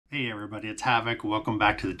Hey everybody, it's Havoc. Welcome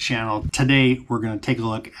back to the channel. Today we're going to take a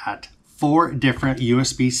look at 4 different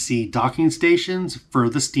USB-C docking stations for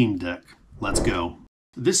the Steam Deck. Let's go.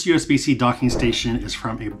 This USB-C docking station is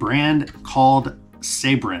from a brand called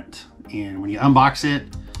Sabrent, and when you unbox it,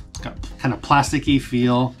 it's got kind of plasticky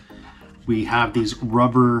feel. We have these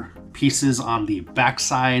rubber pieces on the back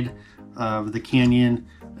side of the Canyon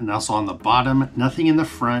and also on the bottom, nothing in the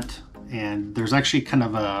front. And there's actually kind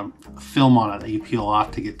of a film on it that you peel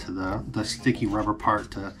off to get to the sticky rubber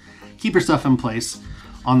part to keep your stuff in place.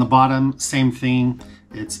 On the bottom, same thing.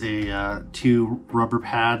 It's a 2 rubber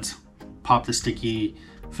pads. Pop the sticky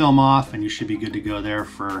film off and you should be good to go there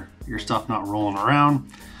for your stuff not rolling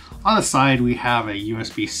around. On the side, we have a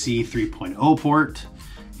USB-C 3.0 port.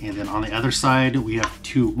 And then on the other side, we have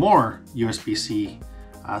 2 more USB-C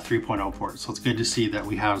 3.0 ports. So it's good to see that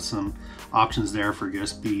we have some options there for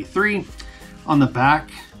USB 3. On the back,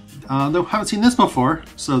 though haven't seen this before,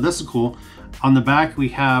 so this is cool. On the back, we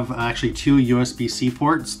have actually 2 USB-C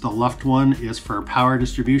ports. The left one is for power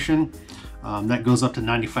distribution. That goes up to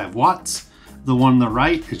 95 watts. The one on the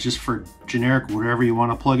right is just for generic, whatever you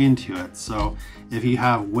want to plug into it. So if you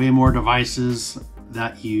have way more devices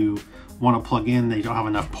that you want to plug in, they don't have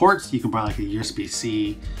enough ports, you can buy like a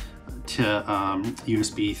USB-C to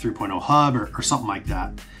USB 3.0 hub or something like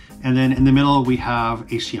that. And then in the middle we have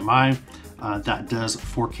HDMI that does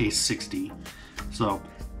 4K 60. So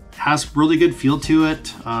it has really good feel to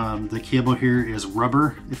it. The cable here is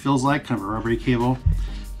rubber, it feels like, kind of a rubbery cable.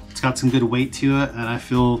 It's got some good weight to it, and I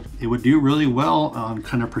feel it would do really well on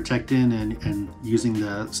kind of protecting and using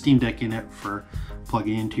the Steam Deck in it for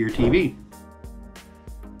plugging into your TV.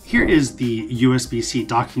 Here is the USB-C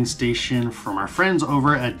docking station from our friends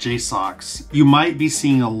over at JSOX. You might be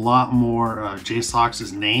seeing a lot more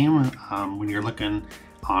JSOX's name when you're looking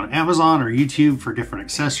on Amazon or YouTube for different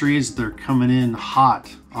accessories. They're coming in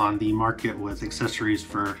hot on the market with accessories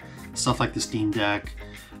for stuff like the Steam Deck,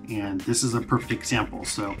 and this is a perfect example.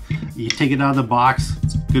 So you take it out of the box,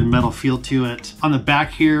 it's a good metal feel to it. On the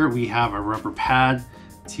back here, we have a rubber pad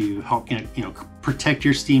to help protect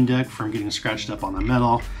your Steam Deck from getting scratched up on the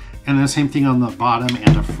metal. And then the same thing on the bottom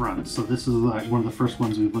and the front. So this is like one of the first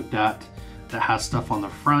ones we looked at that has stuff on the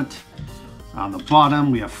front. On the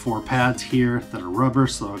bottom, we have 4 pads here that are rubber,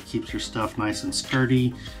 so it keeps your stuff nice and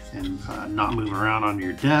sturdy and not moving around on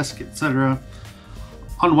your desk, etc.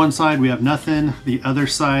 On one side, we have nothing. The other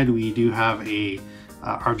side, we do have a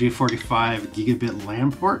RJ45 gigabit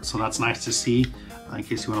LAN port, so that's nice to see in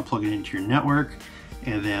case you want to plug it into your network.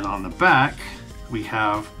 And then on the back, we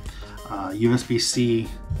have USB-C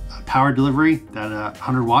power delivery, that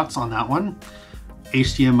 100 watts on that one,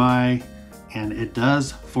 HDMI, and it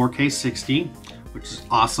does 4K 60, which is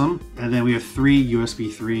awesome. And then we have 3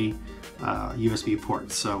 USB 3 USB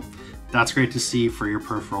ports, so that's great to see for your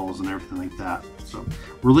peripherals and everything like that. So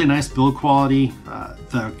really nice build quality.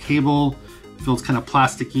 The cable feels kind of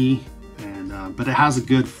plasticky, and but it has a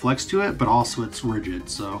good flex to it, but also it's rigid,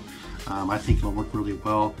 so I think it'll work really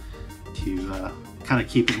well to kind of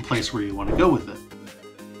keep it in place where you want to go with it.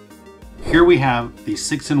 Here we have the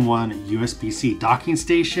 6-in-1 USB-C docking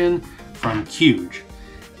station from Qooge,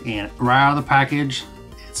 and right out of the package,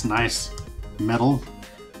 it's nice metal,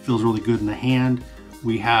 feels really good in the hand.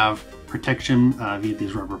 We have protection via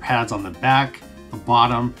these rubber pads on the back, the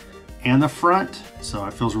bottom, and the front, so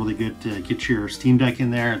it feels really good to get your Steam Deck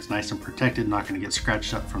in there. It's nice and protected, not going to get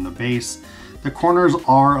scratched up from the base. The corners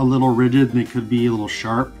are a little rigid and they could be a little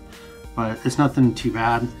sharp, but it's nothing too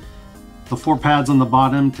bad. The 4 pads on the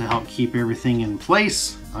bottom to help keep everything in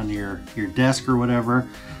place on your desk or whatever.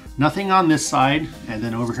 Nothing on this side, and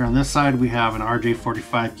then over here on this side we have an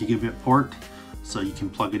RJ45 gigabit port, so you can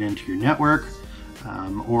plug it into your network,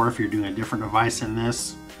 or if you're doing a different device in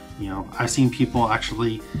this. I've seen people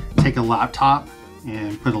actually take a laptop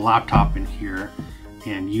and put a laptop in here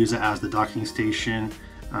and use it as the docking station,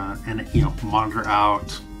 and monitor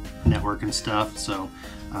out network and stuff. So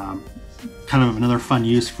kind of another fun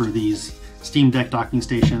use for these Steam Deck docking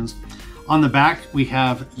stations. On the back, we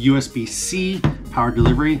have USB-C power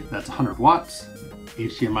delivery, that's 100 watts.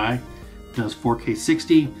 HDMI does 4K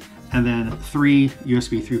 60, and then 3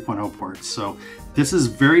 USB 3.0 ports. So this is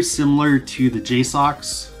very similar to the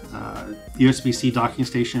JSOX USB-C docking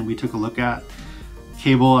station we took a look at.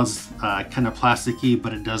 Cable is kind of plasticky,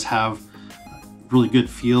 but it does have really good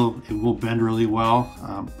feel. It will bend really well,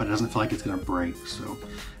 but it doesn't feel like it's going to break. So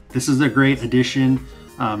this is a great addition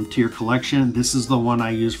to your collection. This is the one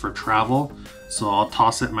I use for travel, so I'll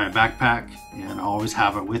toss it in my backpack and I always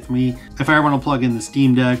have it with me. If I ever want to plug in the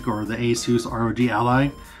Steam Deck or the Asus ROG Ally,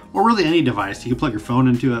 or really any device, you can plug your phone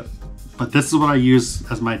into it, but this is what I use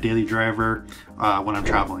as my daily driver when I'm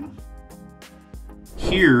traveling.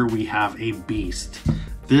 Here we have a beast.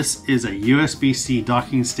 This is a USB-C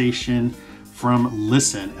docking station from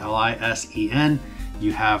Lisen, L-I-S-E-N.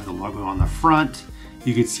 You have the logo on the front.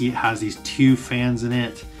 You can see it has these two fans in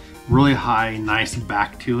it. Really high, nice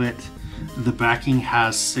back to it. The backing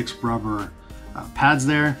has 6 rubber pads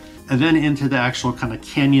there. And then into the actual kind of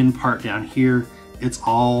canyon part down here, it's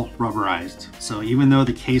all rubberized. So even though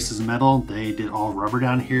the case is metal, they did all rubber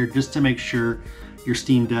down here just to make sure your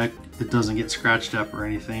Steam Deck, it doesn't get scratched up or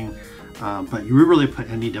anything. But you really put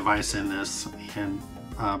any device in this. And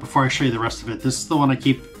before I show you the rest of it, this is the one I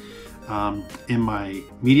keep in my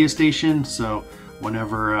media station. So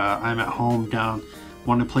whenever I'm at home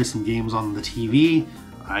wanting to play some games on the TV,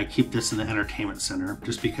 I keep this in the entertainment center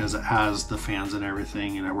just because it has the fans and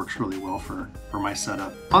everything, and it works really well for my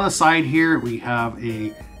setup. On the side here, we have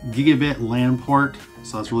a gigabit LAN port,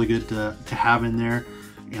 so that's really good to have in there.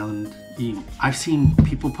 And I've seen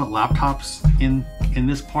people put laptops in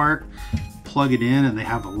this part, plug it in, and they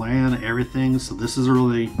have a LAN and everything. So this is a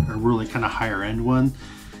really kind of higher end one.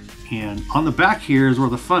 And on the back here is where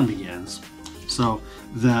the fun begins. So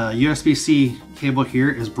the USB-C cable here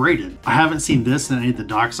is braided. I haven't seen this in any of the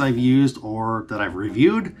docks I've used or that I've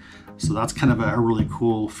reviewed, so that's kind of a really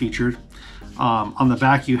cool feature. On the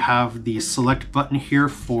back you have the select button here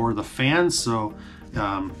for the fans, so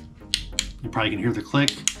you probably can hear the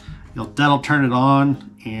click. That'll turn it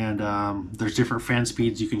on, and there's different fan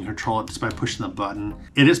speeds. You can control it just by pushing the button.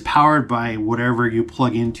 It is powered by whatever you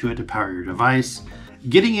plug into it to power your device.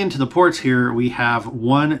 Getting into the ports here, we have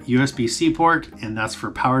one USB-C port, and that's for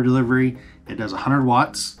power delivery. It does 100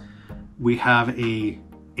 watts. We have a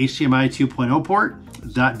HDMI 2.0 port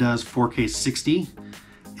that does 4K 60,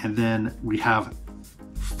 and then we have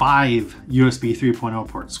 5 USB 3.0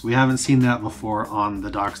 ports. We haven't seen that before on the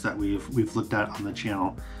docks that we've looked at on the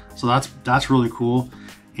channel, so that's really cool.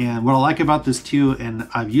 And what I like about this too, and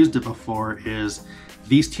I've used it before, is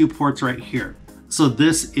these 2 ports right here. So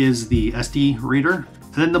this is the SD reader,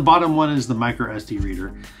 and then the bottom one is the micro SD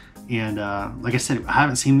reader. And like I said, I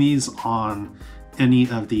haven't seen these on any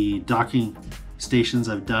of the docking stations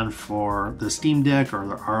I've done for the Steam Deck or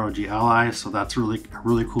the ROG Ally, so that's a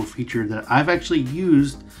really cool feature that I've actually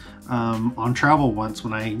used on travel once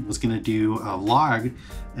when I was going to do a vlog,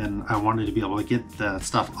 and I wanted to be able to get the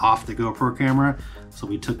stuff off the GoPro camera. So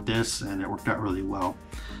we took this, and it worked out really well.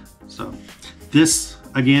 So this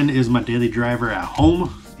again is my daily driver at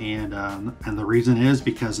home, and the reason is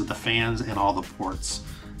because of the fans and all the ports.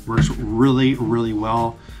 Works really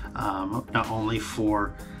well, not only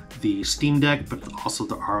for the Steam Deck but also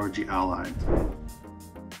the ROG Ally.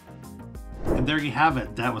 And there you have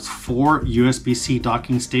it. That was 4 USB-C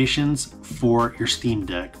docking stations for your Steam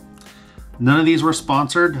Deck. None of these were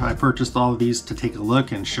sponsored. I purchased all of these to take a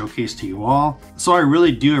look and showcase to you all. So I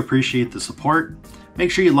really do appreciate the support. Make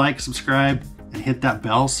sure you like, subscribe, and hit that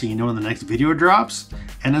bell so you know when the next video drops.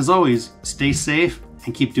 And as always, stay safe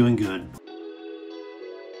and keep doing good.